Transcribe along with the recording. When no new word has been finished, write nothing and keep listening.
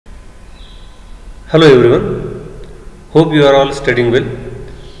Hello everyone, hope you are all studying well.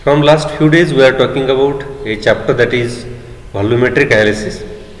 From last few days we are talking about a chapter that is volumetric analysis,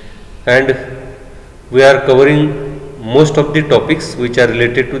 and we are covering most of the topics which are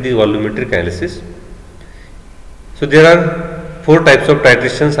related to the volumetric analysis. So there are four types of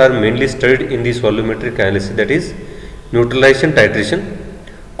titrations are mainly studied in this volumetric analysis, that is neutralization titration,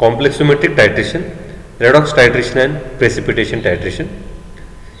 complexometric titration, redox titration and precipitation titration.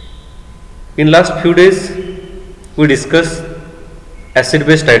 In last few days we discussed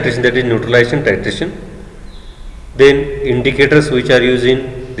acid-base titration, that is neutralization titration, then indicators which are used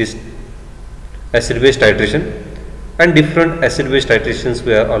in this acid-base titration, and different acid-base titrations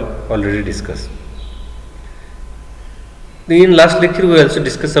we are already discussed. In last lecture we also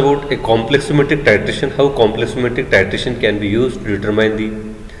discussed about a complexometric titration, how complexometric titration can be used to determine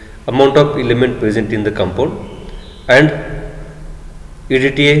the amount of element present in the compound, and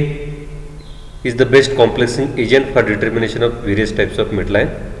EDTA is the best complexing agent for determination of various types of metal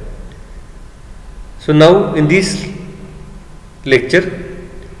ion. So now in this lecture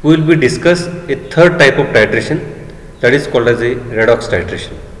we will be discuss a third type of titration, that is called as a redox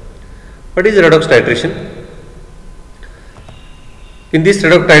titration. What is redox titration? In this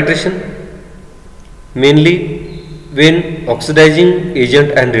redox titration, mainly when oxidizing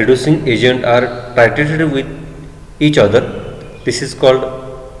agent and reducing agent are titrated with each other, this is called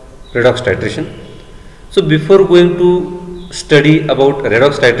redox titration. So before going to study about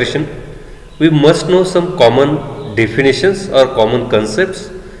redox titration, we must know some common definitions or common concepts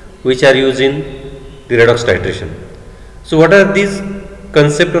which are used in the redox titration. So what are these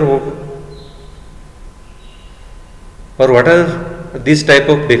concepts, or what are these type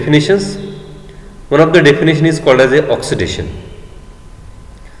of definitions? One of the definition is called as a oxidation.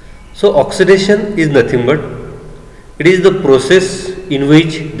 So oxidation is nothing but it is the process in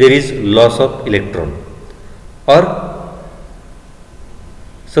which there is loss of electron, or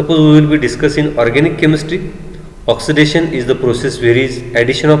suppose we will be discussing organic chemistry. Oxidation is the process where is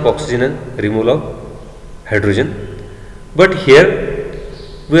addition of oxygen and removal of hydrogen, but here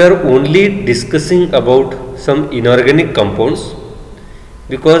we are only discussing about some inorganic compounds,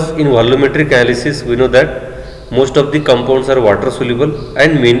 because in volumetric analysis we know that most of the compounds are water soluble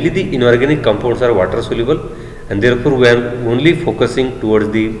and mainly the inorganic compounds are water soluble, and therefore we are only focusing towards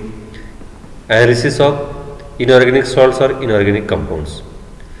the analysis of inorganic salts or inorganic compounds.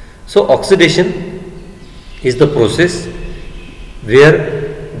 So oxidation is the process where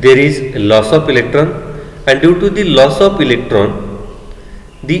there is loss of electron, and due to the loss of electron,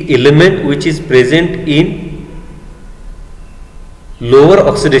 the element which is present in lower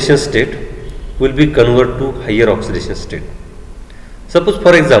oxidation state will be converted to higher oxidation state. Suppose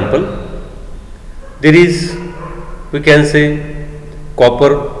for example there is, we can say, copper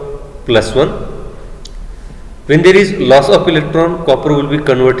 +1. When there is loss of electron, copper will be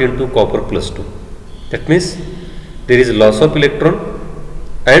converted into copper +2. That means there is loss of electron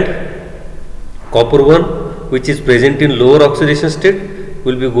and copper 1 which is present in lower oxidation state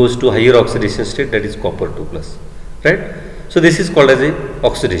will be goes to higher oxidation state, that is copper 2+, right? So this is called as a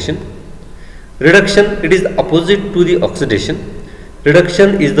oxidation. Reduction, it is opposite to the oxidation.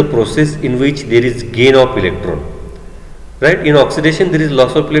 Reduction is the process in which there is gain of electron, right? In oxidation there is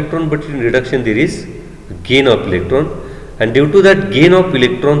loss of electron, but in reduction there is gain of electron, and due to that gain of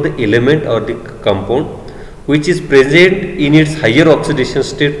electron, the element or the compound which is present in its higher oxidation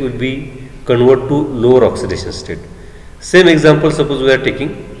state will be converted to lower oxidation state. Same example, suppose we are taking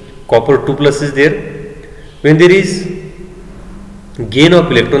copper 2+ is there. When there is gain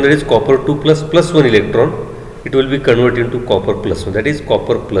of electron, that is copper 2+ +1 electron, it will be converted into copper +1, that is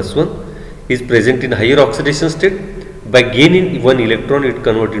copper +1 is present in higher oxidation state. By gaining 1 electron, it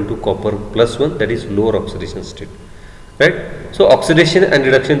converts into copper +1, that is lower oxidation state, right? So oxidation and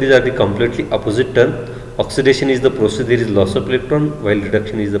reduction, these are the completely opposite term. Oxidation is the process there is loss of electron, while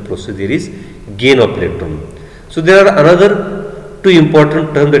reduction is the process there is gain of electron. So there are another two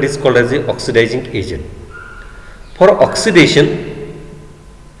important terms, that is called as a oxidizing agent. For oxidation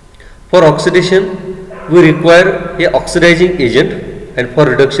we require a oxidizing agent, and for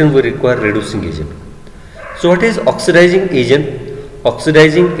reduction we require reducing agent. So what is oxidizing agent?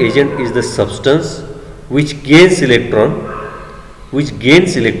 Oxidizing agent is the substance which gains electron,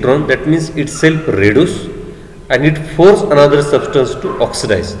 that means itself reduce and it force another substance to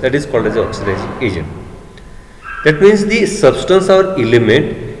oxidize, that is called as the oxidizing agent. That means the substance or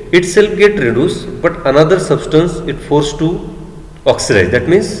element itself get reduced, but another substance it forced to oxidize. That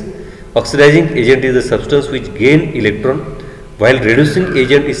means oxidizing agent is the substance which gain electron, while reducing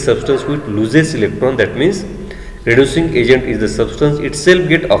agent is substance which loses electron. That means reducing agent is the substance itself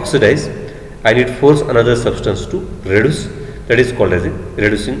get oxidized and it forces another substance to reduce, that is called as a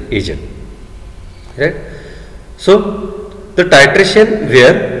reducing agent, right. So the titration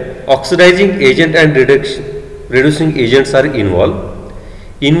where oxidizing agent and reducing agents are involved,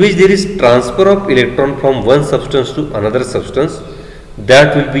 in which there is transfer of electron from one substance to another substance,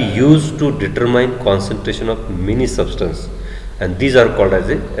 that will be used to determine concentration of many substance, and these are called as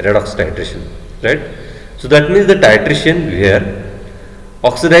a redox titration, right. So that means the titration where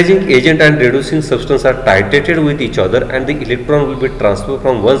oxidizing agent and reducing substance are titrated with each other and the electron will be transferred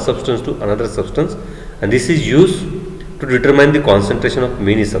from one substance to another substance, and this is used to determine the concentration of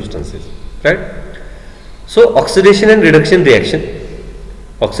many substances, right. So oxidation reduction reaction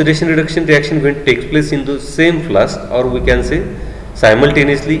when it takes place in the same flask, or we can say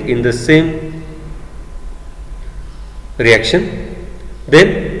simultaneously in the same reaction,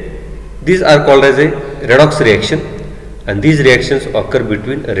 then these are called as a redox reaction, and these reactions occur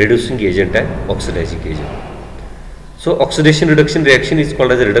between a reducing agent and oxidizing agent. So oxidation reduction reaction is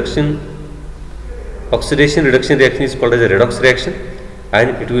called as a oxidation reduction reaction is called as a redox reaction, and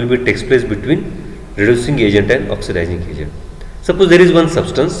it will be takes place between reducing agent and oxidizing agent. Suppose there is one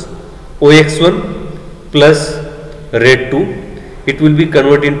substance OX1 plus red 2, it will be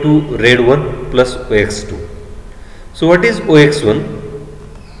converted into red 1 plus OX2. So what is OX1?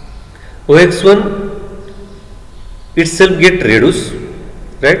 OX1 itself get reduced,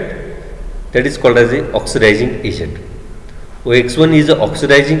 right, that is called as a oxidizing agent. OX1 is a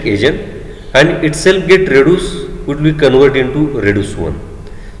oxidizing agent and itself get reduced, would be converted into reduce 1.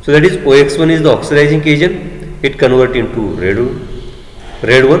 So that is OX1 is the oxidizing agent, it convert into red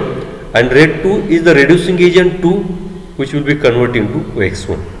 1, and red 2 is the reducing agent 2, which will be converted into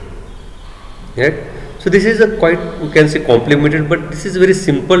OX1, right. So this is a quite, we can say, complicated, but this is a very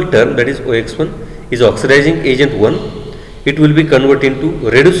simple term, that is OX1 is oxidizing agent 1, it will be converted into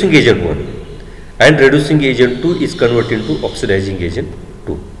reducing agent 1, and reducing agent 2 is converted into oxidizing agent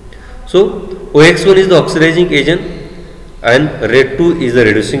 2. So OX1 is the oxidizing agent and red 2 is the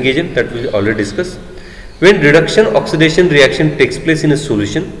reducing agent, that we already discussed. When reduction oxidation reaction takes place in a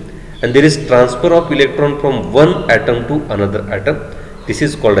solution and there is transfer of electron from one atom to another atom, this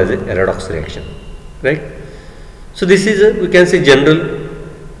is called as a redox reaction, right. So this is a, we can say, general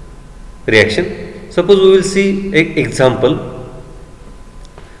reaction. Suppose we will see an example,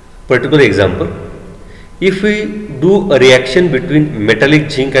 particular example. If we do a reaction between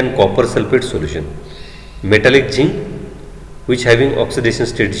metallic zinc and copper sulfate solution, metallic zinc which having oxidation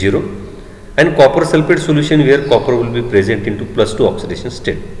state 0 and copper sulfate solution where copper will be present into +2 oxidation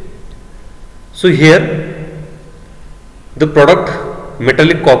state. So here the product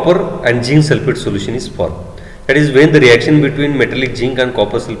metallic copper and zinc sulfate solution is formed. That is, when the reaction between metallic zinc and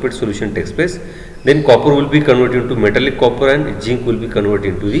copper sulfate solution takes place, then copper will be converted into metallic copper and zinc will be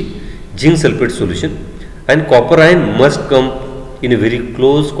converted into the zinc sulfate solution, and copper ion must come in a very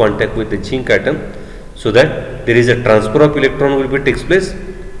close contact with the zinc atom, so that there is a transfer of electron will be takes place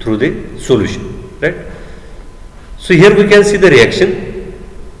through the solution, right. So here we can see the reaction.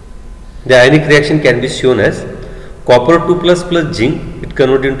 The ionic reaction can be shown as copper 2 plus zinc, it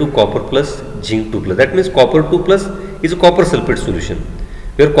converted into copper plus zinc 2 plus. That means copper 2 plus is a copper sulfate solution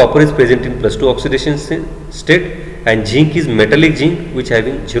where copper is present in +2 oxidation state and zinc is metallic zinc which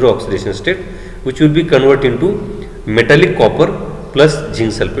having 0 oxidation state, which will be converted into metallic copper plus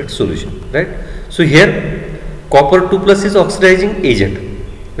zinc sulfate solution, right. So here copper 2 plus is oxidizing agent,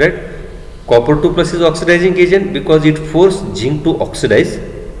 right. Copper 2 plus is oxidizing agent because it forces zinc to oxidize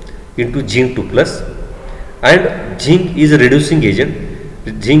into zinc 2 plus, and zinc is a reducing agent.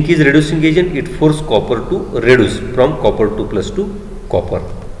 Zinc is reducing agent, it forces copper to reduce from copper 2 plus to copper,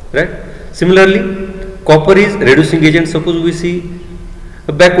 right. Similarly, copper is reducing agent. Suppose we see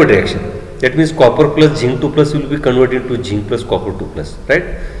a backward reaction, that means copper plus zinc 2 plus will be converted to zinc plus copper 2 plus, right.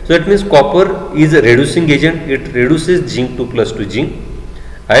 So that means copper is a reducing agent, it reduces zinc 2 plus to zinc,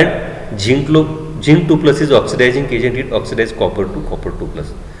 and zinc 2 plus is oxidizing agent, it oxidizes copper to copper 2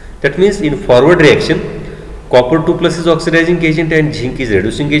 plus. That means in forward reaction copper 2 plus is oxidizing agent and zinc is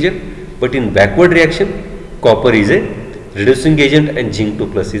reducing agent, but in backward reaction copper is a reducing agent and zinc 2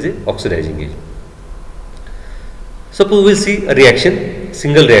 plus is a oxidizing agent. Suppose we will see a reaction,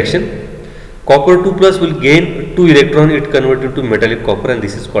 single reaction, copper 2 plus will gain 2 electron, it converted to metallic copper, and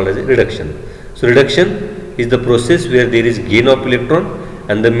this is called as a reduction. So reduction is the process where there is gain of electron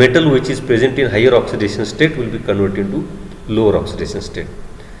and the metal which is present in higher oxidation state will be converted into lower oxidation state.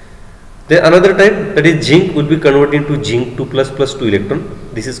 Then another type, that is zinc, will be converted into zinc 2 plus plus 2 electron.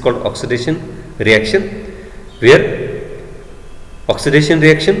 This is called oxidation reaction, where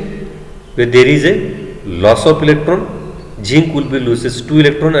there is a loss of electron, zinc will be loses 2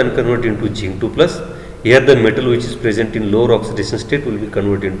 electron and convert into zinc 2 plus. Here the metal which is present in lower oxidation state will be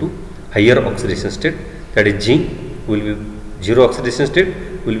converted into higher oxidation state, that is zinc will be 0 oxidation state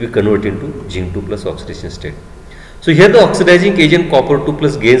will be converted into zinc 2 plus oxidation state. So here the oxidizing agent copper 2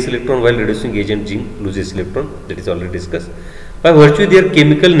 plus gains electron while reducing agent zinc loses electron, that is already discussed. By virtue of their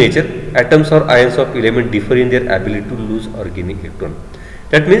chemical nature, atoms or ions of element differ in their ability to lose or gain electron.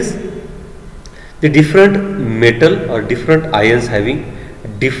 That means the different metal or different ions having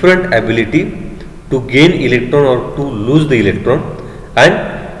different ability to gain electron or to lose the electron,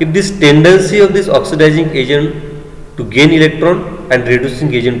 and if this tendency of this oxidizing agent to gain electron and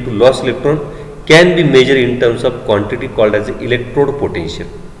reducing agent to lose electron can be measured in terms of quantity called as electrode potential.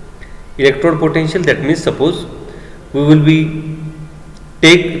 Electrode potential, that means suppose we will be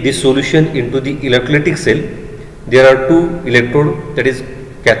take the solution into the electrolytic cell. There are two electrode, that is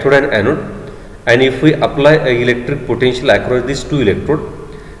cathode and anode, and if we apply a electric potential across these two electrode,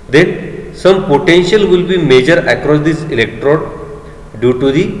 then some potential will be measured across this electrode due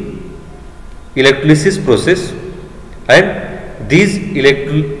to the electrolysis process, and this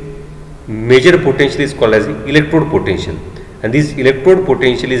measured potential is called as electrode potential, and this electrode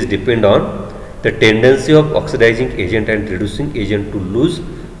potential is depend on the tendency of oxidizing agent and reducing agent to lose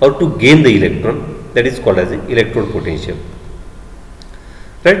or to gain the electron, that is called as electrode potential,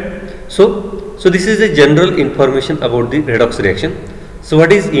 right. So this is a general information about the redox reaction. So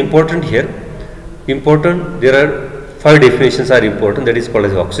what is important here? Important, there are 5 definitions are important, that is called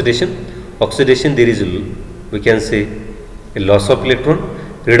as oxidation. Oxidation, there is we can say a loss of electron.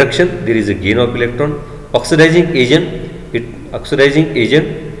 Reduction, there is a gain of electron. Oxidizing agent,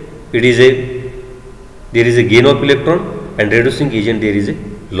 there is a gain of electron, and reducing agent there is a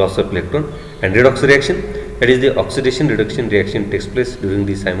loss of electron. And redox reaction, that is the oxidation reduction reaction takes place during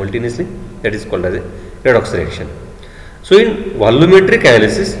the simultaneously, that is called as a redox reaction. So in volumetric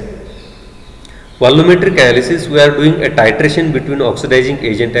analysis we are doing a titration between oxidizing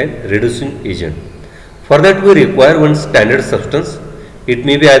agent and reducing agent. For that we require one standard substance. It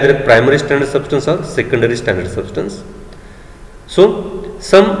may be either a primary standard substance or secondary standard substance. So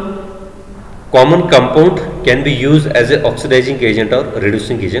some common compound can be used as an oxidizing agent or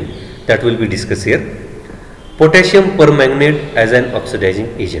reducing agent, that will be discussed here. Potassium permanganate as an oxidizing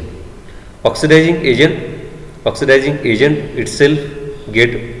agent. Oxidizing agent itself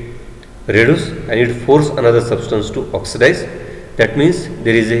get reduced and it force another substance to oxidize. That means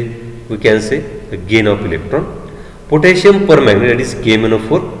there is a, we can say, a gain of electron. Potassium permanganate, that is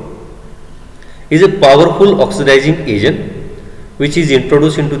KMnO4, is a powerful oxidizing agent which is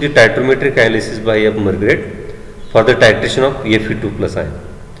introduced into the titrometric analysis by Margaret for the titration of Fe2 plus ion.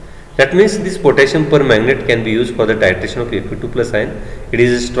 That means this potassium permanganate can be used for the titration of Fe2 plus ion. It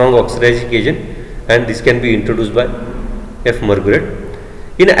is a strong oxidizing agent and this can be introduced by F. Margaret.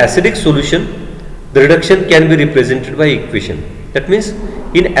 In acidic solution, the reduction can be represented by equation. That means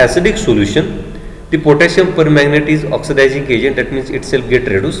in acidic solution, the potassium permanganate is oxidizing agent, that means itself get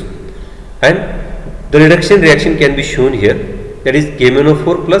reduced, and the reduction reaction can be shown here, that is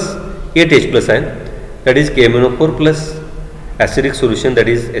KMnO4 plus 8H plus ion, that is KMnO4 plus acidic solution, that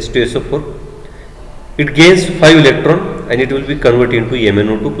is H2SO4. It gains 5 electron and it will be converted into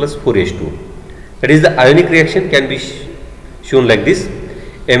MnO2 plus 4H2. That is the ionic reaction can be shown like this: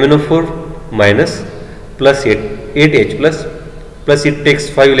 MnO4 minus plus 8H plus it takes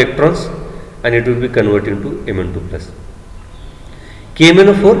 5 electrons and it will be converted into Mn2 plus.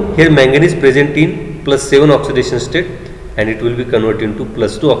 KMnO4, here manganese present in plus 7 oxidation state and it will be converted into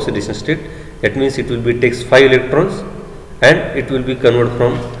plus 2 oxidation state. That means it will be takes 5 electrons and it will be converted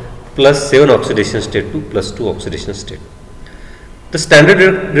from plus 7 oxidation state to plus 2 oxidation state. The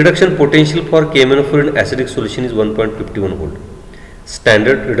standard reduction potential for KMnO4 in acidic solution is 1.51 volt.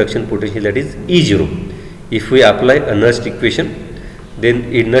 Standard reduction potential, that is E0. If we apply a Nernst equation, then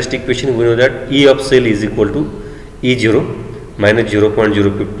in Nernst equation we know that E of cell is equal to E0 minus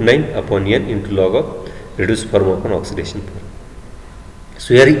 0.059 upon N into log of reduced form upon oxidation power.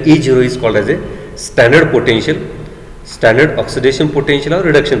 So here E0 is called as a standard potential, standard oxidation potential or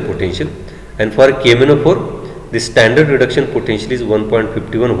reduction potential, and for KMnO4 the standard reduction potential is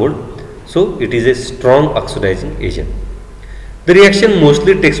 1.51 volt. So it is a strong oxidizing agent. The reaction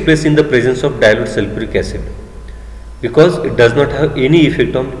mostly takes place in the presence of dilute sulfuric acid because it does not have any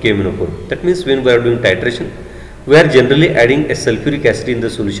effect on KMnO4. That means when we are doing titration, we are generally adding a sulfuric acid in the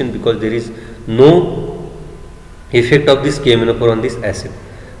solution because there is no effect of this KMnO4 on this acid.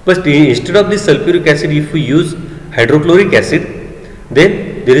 But instead of this sulfuric acid, if we use hydrochloric acid,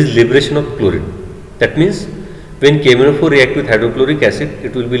 then there is liberation of chlorine. That means when KMnO4 react with hydrochloric acid,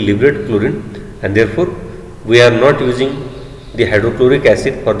 it will be liberate chlorine, and therefore we are not using the hydrochloric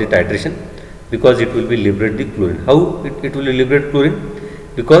acid for the titration, because it will be liberate the chlorine. How it will liberate chlorine?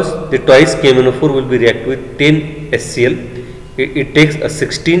 Because the twice KMnO4 will be react with 10 HCl. It takes a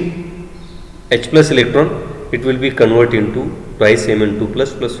 16 H plus electron. It will be converted into twice Mn2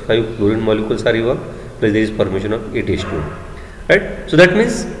 plus 5 chlorine molecules are evolved, plus there is formation of 8 H2. Right? So that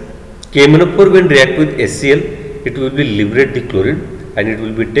means KMnO4 when react with HCl, it will be liberate the chlorine, and it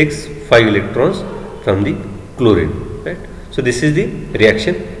will be takes 5 electrons from the chlorine. Right? So this is the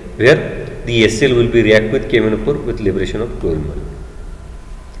reaction where the HCl will be react with KMnO4 with liberation of chlorine molecule.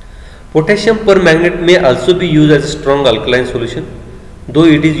 Potassium permanganate may also be used as a strong alkaline solution, though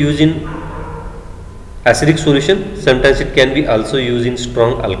it is used in acidic solution. Sometimes it can be also used in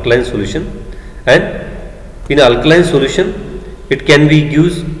strong alkaline solution, and in alkaline solution it can be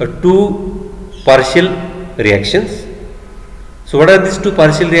used two partial reactions. So what are these two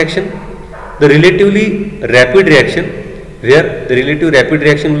partial reactions? The relatively rapid reaction, where the relative rapid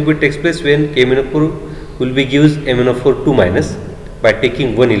reaction will be takes place when KMnO4 will be gives MnO4 2 minus by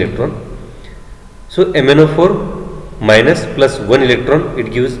taking 1 electron. So MnO4 minus plus 1 electron,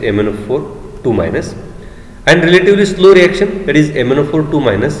 it gives MnO4 2 minus. And relatively slow reaction, that is MnO4 2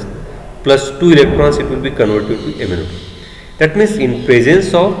 minus plus 2 electrons, it will be converted to MnO2. That means in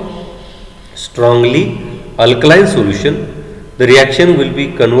presence of strongly alkaline solution, the reaction will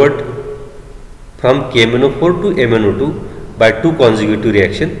be converted from KMnO4 to MnO2 by two consecutive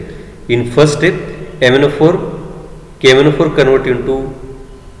reaction. In first step, KMnO4 convert into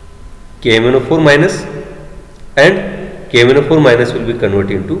KMnO4 minus, and KMnO4 minus will be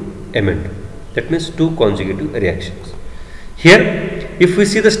converted into Mn2. That means two consecutive reactions. Here, if we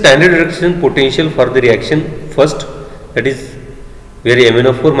see the standard reduction potential for the reaction first, that is where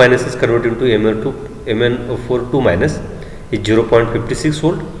MnO4 minus is converted into MnO4 2 minus is 0.56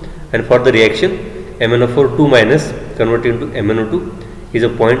 volt, and for the reaction MnO4 2 minus converted into MnO2 is a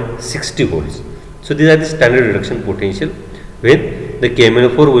 0.60 volts. So these are the standard reduction potential when the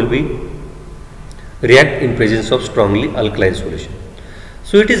KMnO4 will be react in presence of strongly alkaline solution.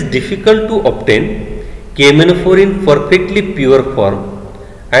 So it is difficult to obtain KMnO4 in perfectly pure form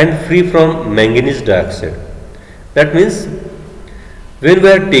and free from manganese dioxide. That means when we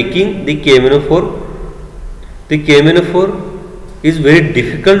are taking the KMnO4 is very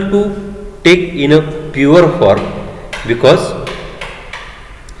difficult to take in a pure form, because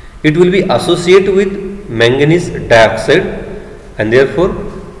it will be associated with manganese dioxide, and therefore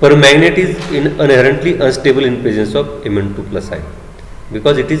permanganate is inherently unstable in presence of Mn2 plus ion,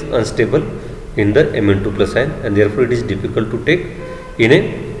 because it is unstable in the Mn2 plus ion, and therefore it is difficult to take in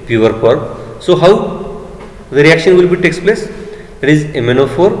a pure form. So how the reaction will be takes place? That is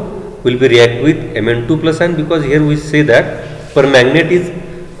MnO4 will be react with Mn2 plus ion, because here we say that permanganate is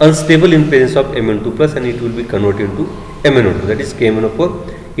unstable in presence of Mn2 plus, and it will be converted into MnO2. That is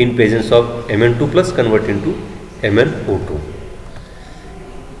KMnO4 in presence of Mn2 plus convert into MnO2.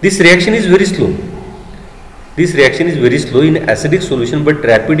 This reaction is very slow. This reaction is very slow in acidic solution but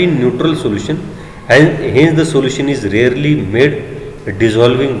rapid in neutral solution, and hence the solution is rarely made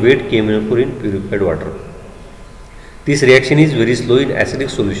dissolving wet KMnO4 in purified water. This reaction is very slow in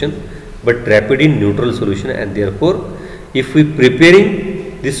acidic solution but rapid in neutral solution, and therefore if we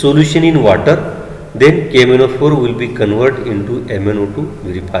preparing this solution in water, then KMnO4 will be converted into MnO2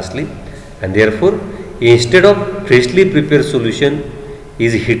 very fastly, and therefore instead of freshly prepared solution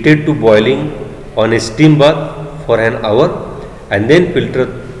is heated to boiling on a steam bath for an hour and then filtered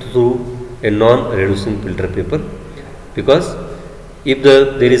through a non-reducing filter paper, because if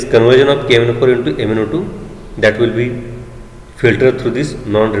there is conversion of KMnO4 into MnO2, that will be filtered through this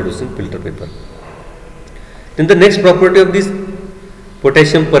non-reducing filter paper. Then the next property of this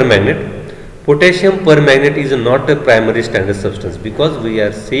potassium permanganate. Potassium permanganate is not a primary standard substance, because we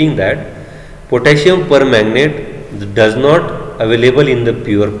are saying that potassium permanganate does not available in the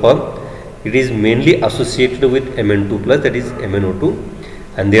pure form. It is mainly associated with Mn2 plus, that is MnO2,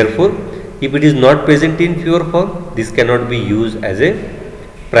 and therefore if it is not present in pure form, this cannot be used as a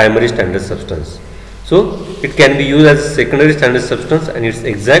primary standard substance. So it can be used as a secondary standard substance, and its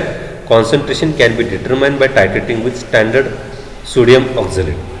exact concentration can be determined by titrating with standard sodium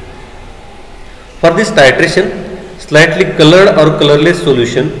oxalate. For this titration, slightly colored or colorless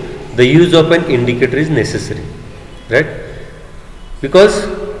solution, the use of an indicator is necessary, right? Because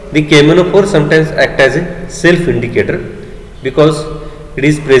the KMnO4 sometimes act as a self indicator, because it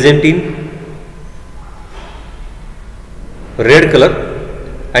is present in red color,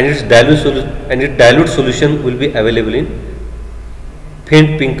 and its dilute solution will be available in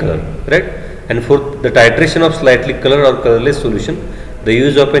faint pink color, right? And for the titration of slightly colored or colorless solution, the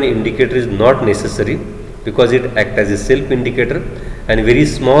use of an indicator is not necessary, because it acts as a self indicator, and very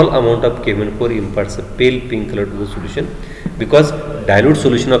small amount of KMnO4 imparts a pale pink color to the solution, because dilute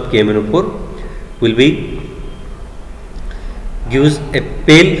solution of KMnO4 will be gives a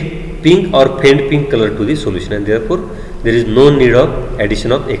pale pink or faint pink color to the solution, and therefore there is no need of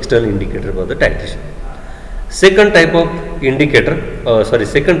addition of external indicator for the titration. Second type of indicator,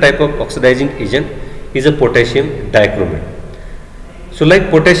 second type of oxidizing agent is a potassium dichromate. So like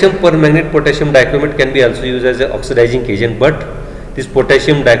potassium permanganate, potassium dichromate can be also used as an oxidizing agent, but this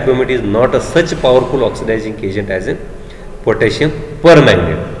potassium dichromate is not a such powerful oxidizing agent as a potassium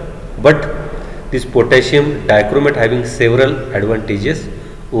permanganate. But this potassium dichromate having several advantages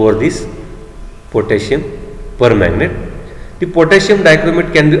over this potassium permanganate. The potassium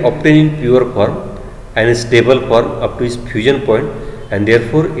dichromate can be obtained in pure form and in stable form up to its fusion point, and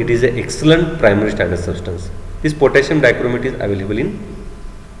therefore it is an excellent primary standard substance. This potassium dichromate is available in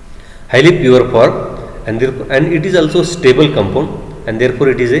highly pure form, and it is also stable compound, and therefore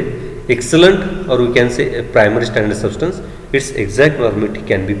it is a excellent, or we can say a primary standard substance. Its exact normality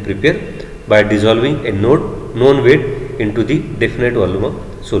can be prepared by dissolving a known weight into the definite volume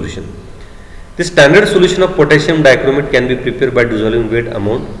of solution. The standard solution of potassium dichromate can be prepared by dissolving weight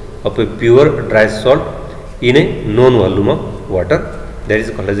amount of a pure dry salt in a known volume of water, that is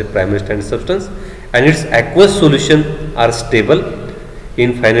called as a primary standard substance, and its aqueous solution are stable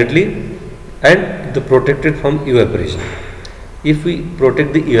infinitely and the protected from evaporation. If we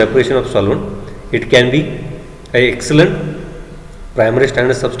protect the evaporation of solvent, it can be an excellent primary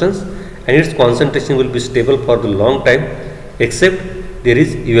standard substance, and its concentration will be stable for the long time except there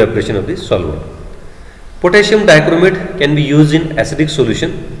is evaporation of the solvent. Potassium dichromate can be used in acidic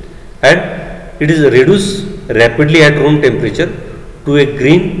solution, and it is reduced rapidly at room temperature to a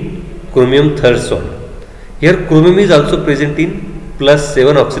green chromium third salt. Here chromium is also present in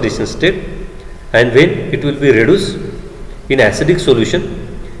 +7 oxidation state, and when it will be reduced in acidic solution,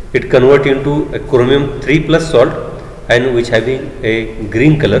 it convert into a chromium 3+ salt, and which having a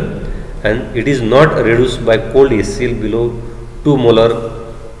green color, and it is not reduced by cold HCl below 2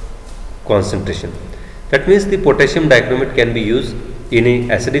 molar concentration. That means the potassium dichromate can be used in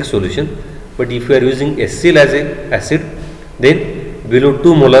a acidic solution, but if you are using HCl as a acid, then below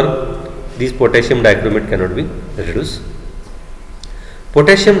 2 molar this potassium dichromate cannot be reduced.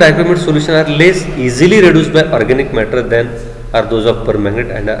 Potassium dichromate solution are less easily reduced by organic matter than are those of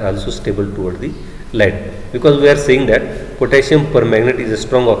permanganate, and are also stable toward the light, because we are saying that potassium permanganate is a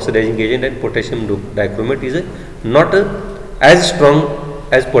strong oxidizing agent and potassium dichromate is not as strong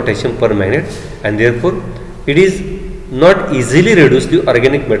as potassium permanganate, and therefore it is not easily reduced the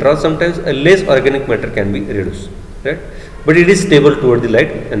organic matter, or sometimes a less organic matter can be reduced, right? But it is stable toward the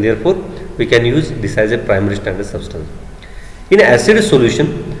light, and therefore we can use this as a primary standard substance. In acid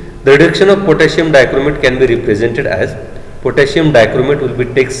solution, the reduction of potassium dichromate can be represented as potassium dichromate will be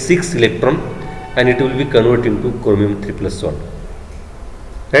take 6 electron and it will be converted into chromium 3+ salt,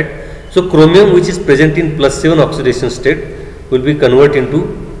 right? So chromium, which is present in +7 oxidation state, will be converted into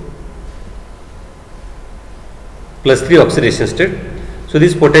 +3 oxidation state. So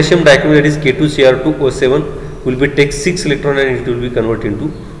this potassium dichromate, that is K2Cr2O7, will be take 6 electron and it will be converted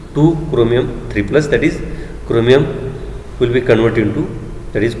into 2 chromium 3+, that is chromium will be converted into,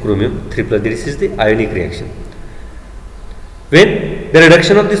 that is chromium 3+. This is the ionic reaction. When the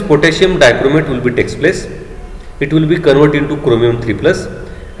reduction of this potassium dichromate will be takes place, it will be converted into chromium 3+,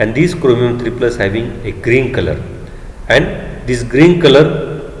 and this chromium 3+ having a green color, and this green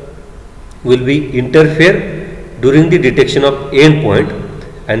color will be interfere during the detection of end point,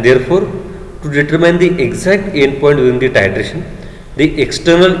 and therefore to determine the exact end point during the titration, the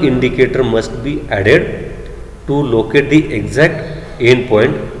external indicator must be added to locate the exact end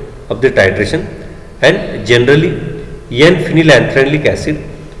point of the titration, and generally N-phenylanthranilic acid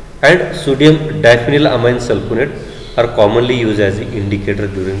and sodium diphenylamine sulfonate are commonly used as the indicator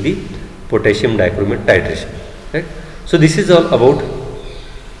during the potassium dichromate titration, right? So this is all about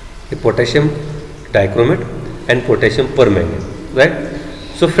the potassium dichromate and potassium permanganate, right?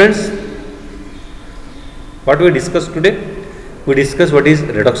 So friends, what we discussed today, we discussed what is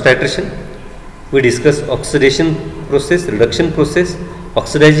redox titration, we discussed oxidation process, reduction process,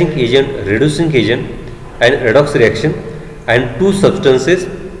 oxidizing agent, reducing agent, and redox reaction, and two substances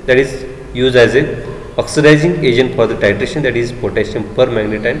that is used as a oxidizing agent for the titration, that is potassium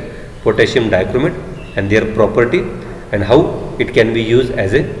permanganate and potassium dichromate, and their property and how it can be used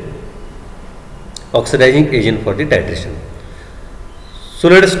as a oxidizing agent for the titration. So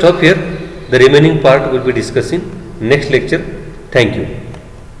let us stop here. The remaining part will be discussing next lecture. Thank you.